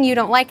hear something you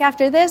don't like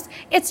after this,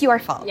 it's your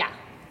fault. Yeah.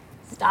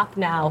 Stop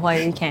now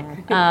while you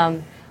can.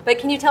 But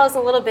can you tell us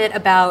a little bit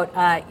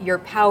about your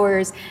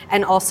powers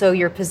and also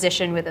your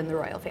position within the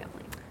royal family?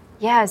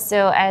 Yeah,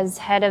 so as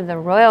head of the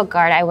Royal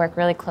Guard, I work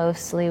really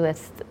closely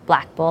with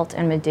Black Bolt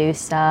and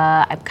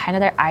Medusa. I'm kind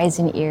of their eyes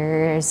and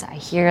ears. I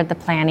hear the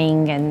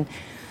planning and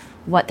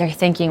what they're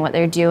thinking, what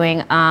they're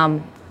doing.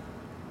 And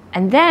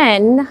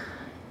then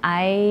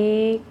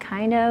I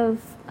kind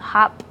of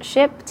hop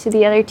ship to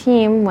the other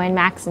team when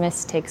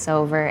Maximus takes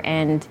over,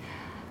 and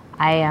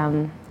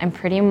I'm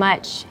pretty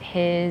much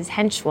his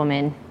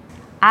henchwoman.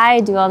 I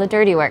do all the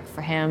dirty work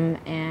for him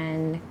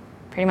and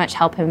pretty much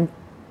help him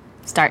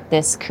start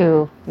this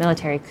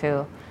military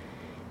coup.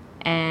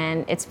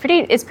 And it's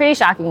pretty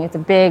shocking. It's a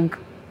big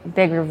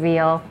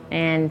reveal,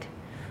 and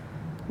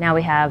now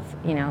we have,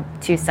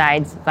 two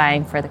sides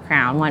vying for the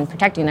crown, one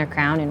protecting their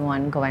crown and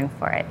one going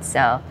for it.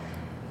 So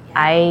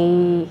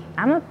I'm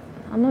a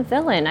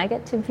villain. I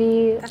get to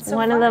be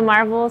one of the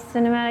Marvel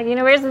Cinematic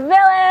Universe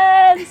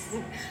villains.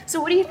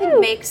 So what do you think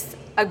makes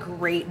a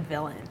great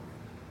villain?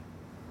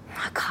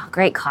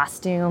 Great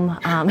costume,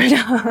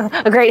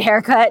 a great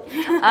haircut.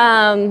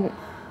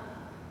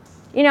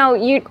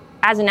 You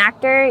as an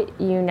actor,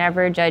 you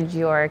never judge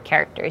your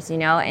characters,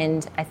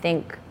 and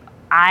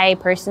I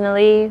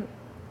personally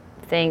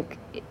think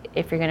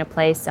if you're going to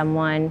play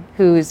someone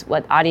who's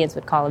what the audience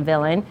would call a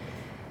villain,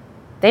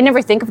 they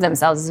never think of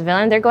themselves as a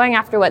villain. They're going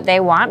after what they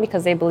want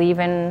because they believe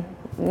in,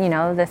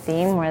 the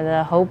theme or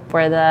the hope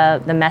or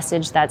the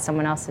message that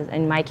someone else is,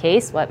 in my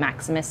case, what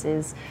Maximus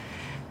is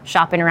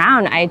shopping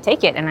around. I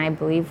take it and I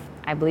believe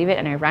it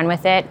and I run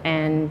with it,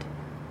 and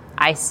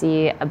I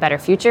see a better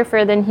future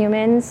for the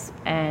Inhumans,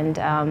 and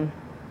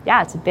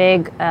it's a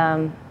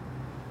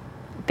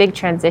big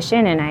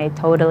transition, and I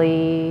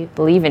totally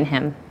believe in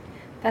him.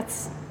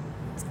 That's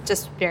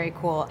just very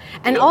cool.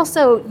 And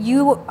also,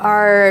 you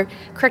are,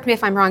 correct me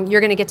if I'm wrong,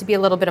 you're going to get to be a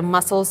little bit of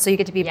muscles, so you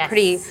get to be a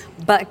pretty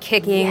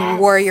butt-kicking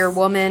warrior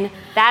woman.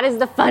 That is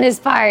the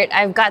funnest part.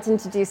 I've gotten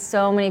to do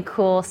so many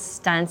cool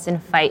stunts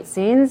and fight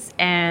scenes,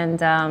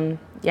 and I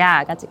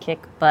got to kick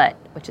butt,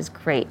 which is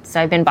great.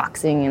 So I've been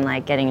boxing and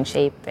like getting in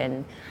shape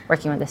and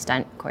working with a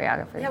stunt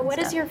choreographer. Yeah, what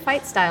is your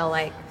fight style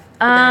like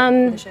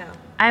for the show?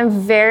 I'm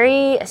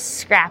very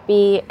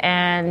scrappy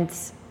and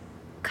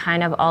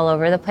kind of all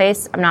over the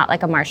place. I'm not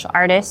like a martial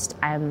artist.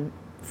 I'm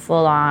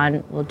full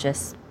on, will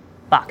just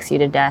box you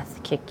to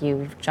death, kick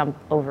you, jump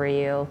over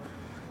you,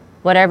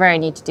 whatever I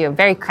need to do. I'm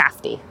very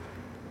crafty.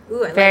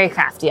 Ooh, very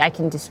crafty. I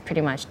can just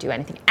pretty much do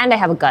anything. And I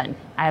have a gun.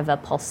 I have a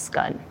pulse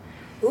gun.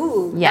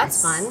 Ooh,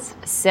 yes. That's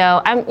fun.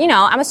 So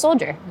I'm a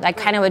soldier. I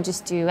kind of would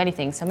just do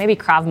anything. So maybe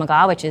Krav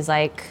Maga, which is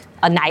like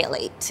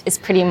annihilate, is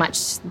pretty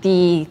much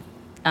the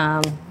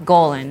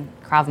goal in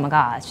Krav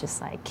Maga. It's just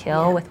like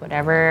kill with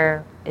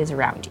whatever is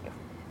around you.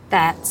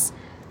 That's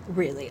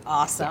really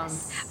awesome.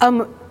 Yes.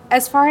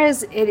 As far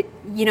as it,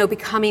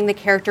 becoming the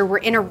character, we're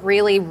in a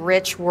really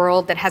rich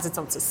world that has its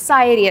own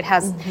society. It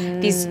has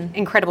these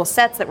incredible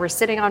sets that we're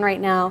sitting on right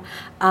now.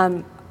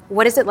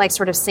 What is it like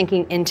sort of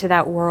sinking into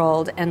that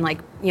world and like,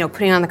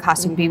 putting on the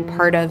costume, being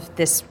part of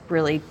this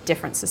really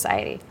different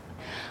society?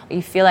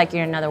 You feel like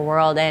you're in another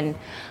world, and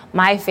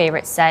my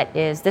favorite set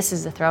this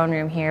is the throne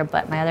room here,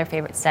 but my other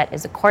favorite set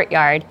is a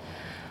courtyard,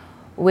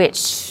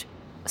 which,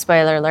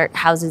 spoiler alert,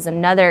 houses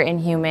another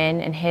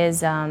Inhuman, and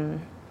his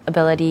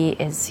ability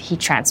is he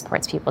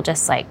transports people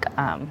just like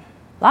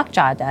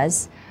Lockjaw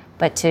does.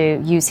 But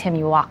to use him,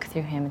 you walk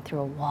through him and through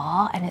a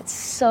wall, and it's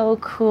so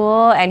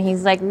cool. And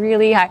he's like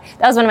really high.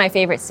 That was one of my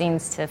favorite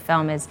scenes to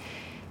film. Is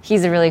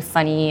he's a really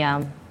funny,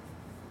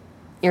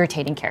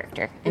 irritating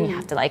character, and you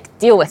have to like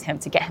deal with him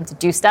to get him to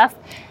do stuff.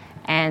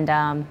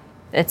 And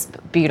it's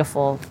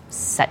beautiful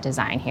set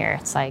design here.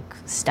 It's like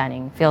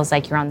stunning. Feels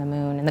like you're on the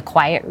moon. And the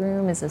quiet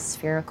room is a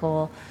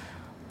spherical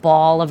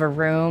ball of a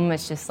room.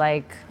 It's just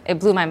like, it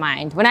blew my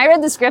mind. When I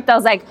read the script, I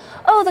was like,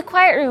 oh, the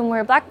quiet room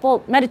where Black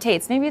Bolt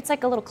meditates. Maybe it's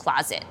like a little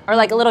closet or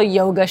like a little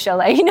yoga show.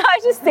 Like, I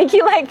was just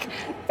thinking like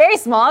very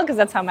small because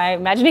that's how my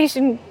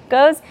imagination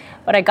goes.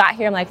 But I got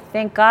here, I'm like,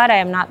 thank God I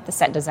am not the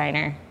set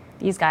designer.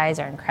 These guys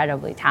are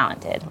incredibly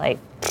talented. Like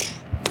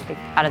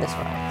out of this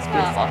world. It's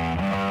beautiful.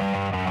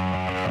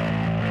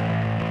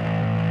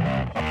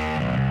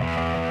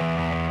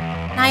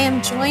 I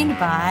am joined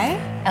by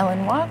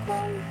Ellen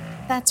Walker.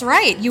 That's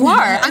right, you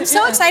are. I'm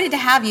so excited to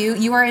have you.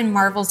 You are in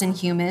Marvel's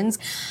Inhumans,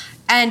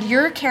 and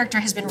your character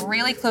has been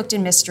really cloaked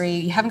in mystery.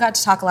 You haven't got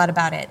to talk a lot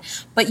about it,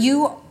 but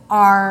you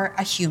are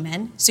a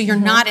human, so you're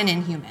not an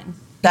Inhuman.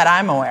 That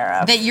I'm aware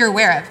of. That you're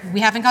aware of.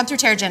 We haven't gone through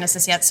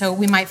Terrigenesis yet, so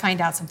we might find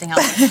out something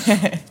else.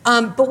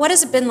 But what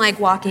has it been like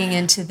walking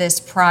into this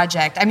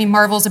project? I mean,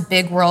 Marvel's a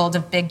big world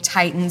of big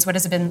titans. What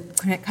has it been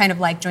kind of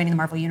like joining the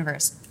Marvel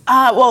Universe?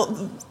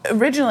 Well,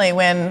 originally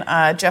when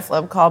Jeff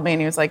Loeb called me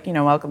and he was like,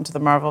 welcome to the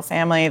Marvel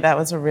family, that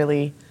was a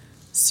really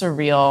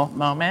surreal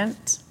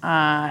moment,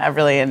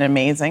 an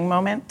amazing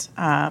moment,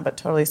 but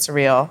totally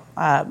surreal.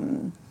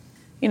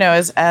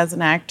 As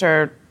an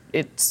actor,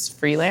 it's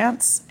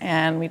freelance,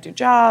 and we do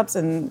jobs,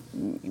 and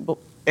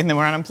then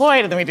we're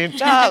unemployed, and then we do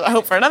jobs. I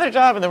hope for another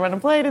job, and then we're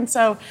unemployed. And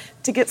so,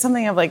 to get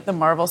something of like the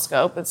Marvel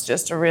scope, was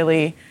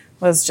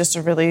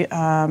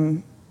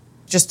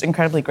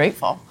incredibly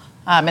grateful.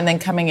 And then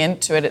coming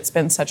into it, it's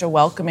been such a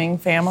welcoming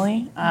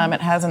family.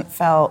 It hasn't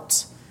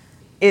felt.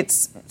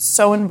 It's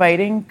so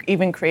inviting,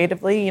 even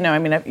creatively.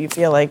 You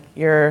feel like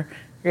you're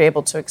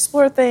able to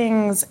explore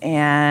things,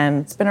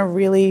 and it's been a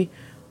really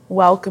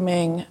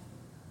welcoming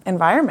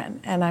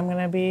environment, and I'm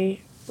going to be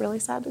really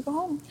sad to go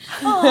home.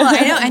 Oh,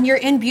 I know. And you're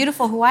in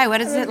beautiful Hawaii.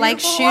 What is it like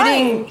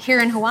shooting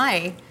here in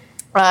Hawaii?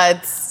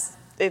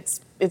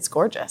 It's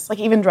gorgeous. Like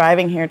even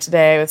driving here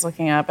today, I was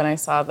looking up and I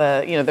saw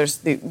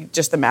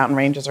the mountain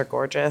ranges are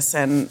gorgeous,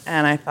 and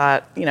I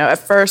thought, at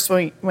first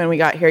when we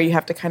got here, you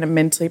have to kind of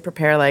mentally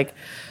prepare like,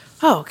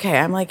 oh, okay,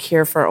 I'm like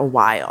here for a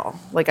while.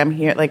 Like I'm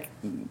here, like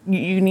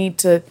you need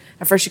to.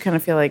 At first, you kind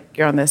of feel like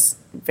you're on this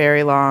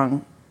very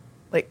long.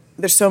 Like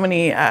there's so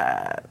many.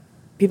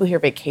 People here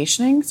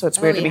vacationing, so it's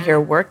weird to be here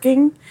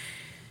working.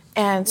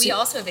 And we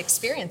also have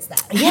experienced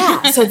that.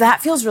 Yeah, so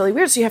that feels really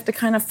weird. So you have to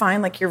kind of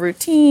find like your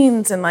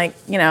routines and like,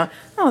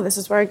 this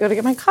is where I go to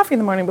get my coffee in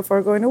the morning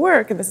before going to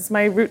work, and this is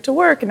my route to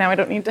work, and now I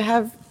don't need to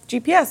have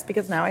GPS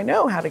because now I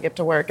know how to get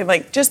to work. And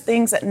like just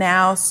things that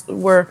now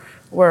we're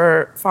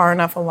far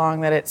enough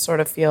along that it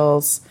sort of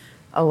feels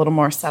a little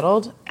more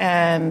settled.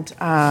 And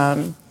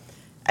I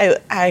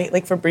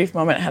like for a brief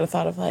moment had a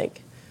thought of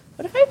like,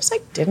 what if I just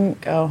like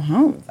didn't go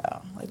home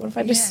though? Like, what if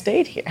I just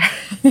stayed here?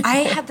 I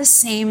had the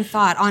same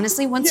thought.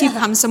 Honestly, once you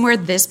come somewhere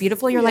this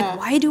beautiful, you're like,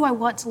 why do I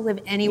want to live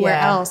anywhere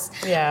else?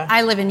 Yeah.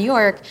 I live in New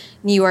York.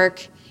 New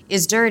York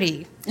is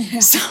dirty.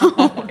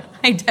 So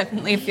I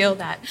definitely feel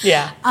that.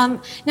 Yeah.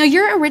 Now,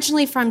 you're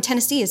originally from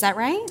Tennessee, is that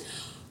right?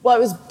 Well, I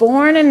was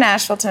born in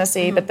Nashville,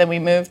 Tennessee, but then we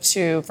moved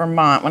to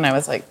Vermont when I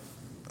was like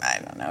I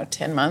don't know,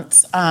 10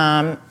 months,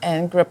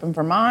 and grew up in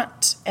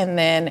Vermont, and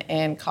then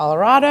in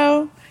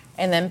Colorado,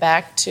 and then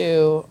back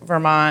to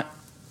Vermont,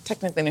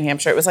 technically New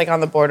Hampshire. It was like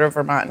on the border of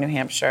Vermont and New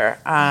Hampshire,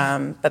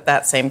 but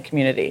that same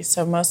community.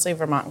 So mostly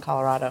Vermont and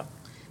Colorado.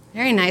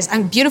 Very nice.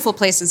 And beautiful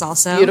places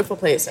also. Beautiful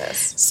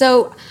places.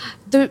 So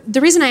the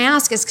reason I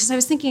ask is because I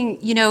was thinking,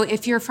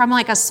 if you're from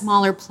like a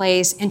smaller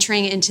place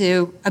entering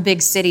into a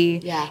big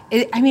city,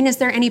 is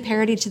there any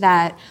parity to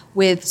that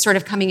with sort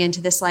of coming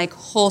into this like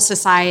whole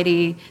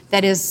society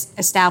that is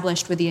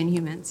established with the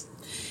Inhumans?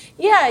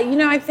 Yeah,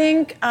 I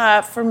think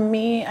for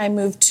me, I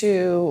moved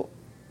to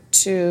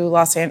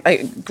Los Angeles.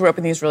 I grew up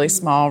in these really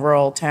small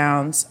rural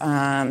towns,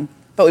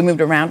 but we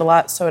moved around a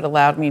lot, so it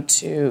allowed me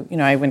to,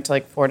 I went to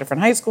like 4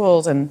 different high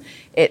schools, and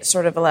it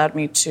sort of allowed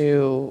me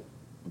to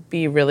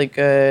be really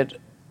good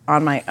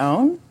on my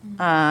own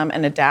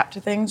and adapt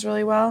to things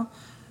really well.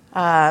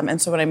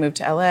 And so when I moved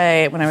to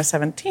LA when I was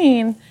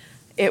 17,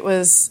 it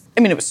was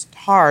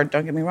hard,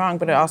 don't get me wrong,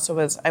 but it also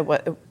was, I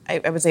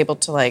was able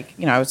to like,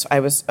 I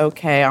was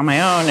okay on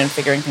my own and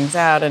figuring things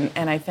out.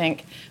 And I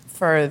think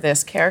for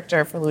this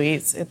character, for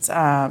Louise, it's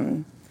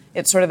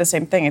sort of the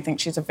same thing. I think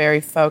she's a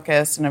very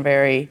focused and a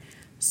very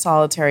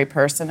solitary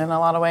person in a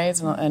lot of ways,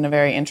 and a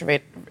very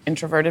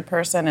introverted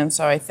person. And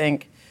so I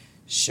think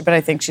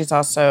she's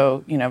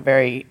also,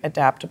 very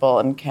adaptable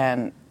and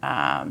can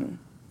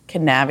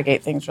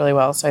navigate things really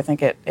well. So I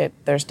think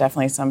there's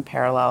definitely some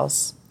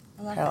parallels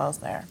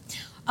there.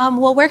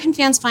 Well, where can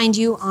fans find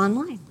you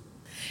online?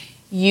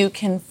 You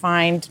can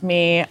find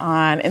me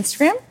on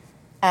Instagram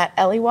at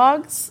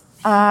EllieWogs.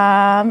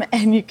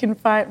 And you can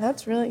find,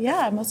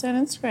 I'm mostly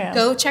on Instagram.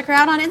 Go check her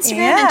out on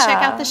Instagram and check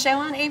out the show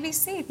on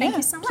ABC. Thank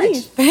you so much.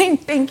 Please.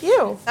 Thank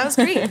you. That was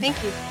great.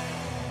 Thank you.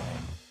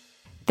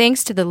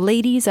 Thanks to the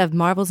ladies of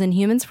Marvel's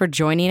Inhumans for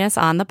joining us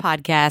on the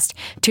podcast.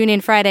 Tune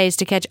in Fridays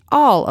to catch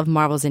all of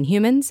Marvel's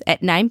Inhumans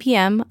at 9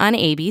 p.m. on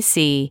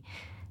ABC.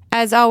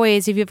 As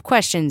always, if you have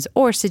questions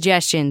or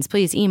suggestions,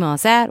 please email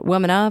us at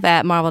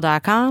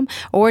womanof@marvel.com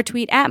or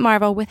tweet at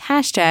Marvel with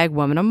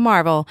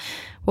 #WomanOfMarvel.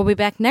 We'll be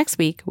back next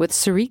week with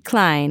Sarit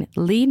Klein,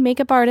 lead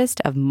makeup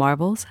artist of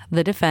Marvel's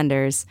The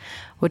Defenders.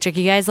 We'll check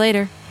you guys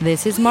later.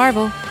 This is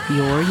Marvel,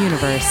 your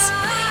universe.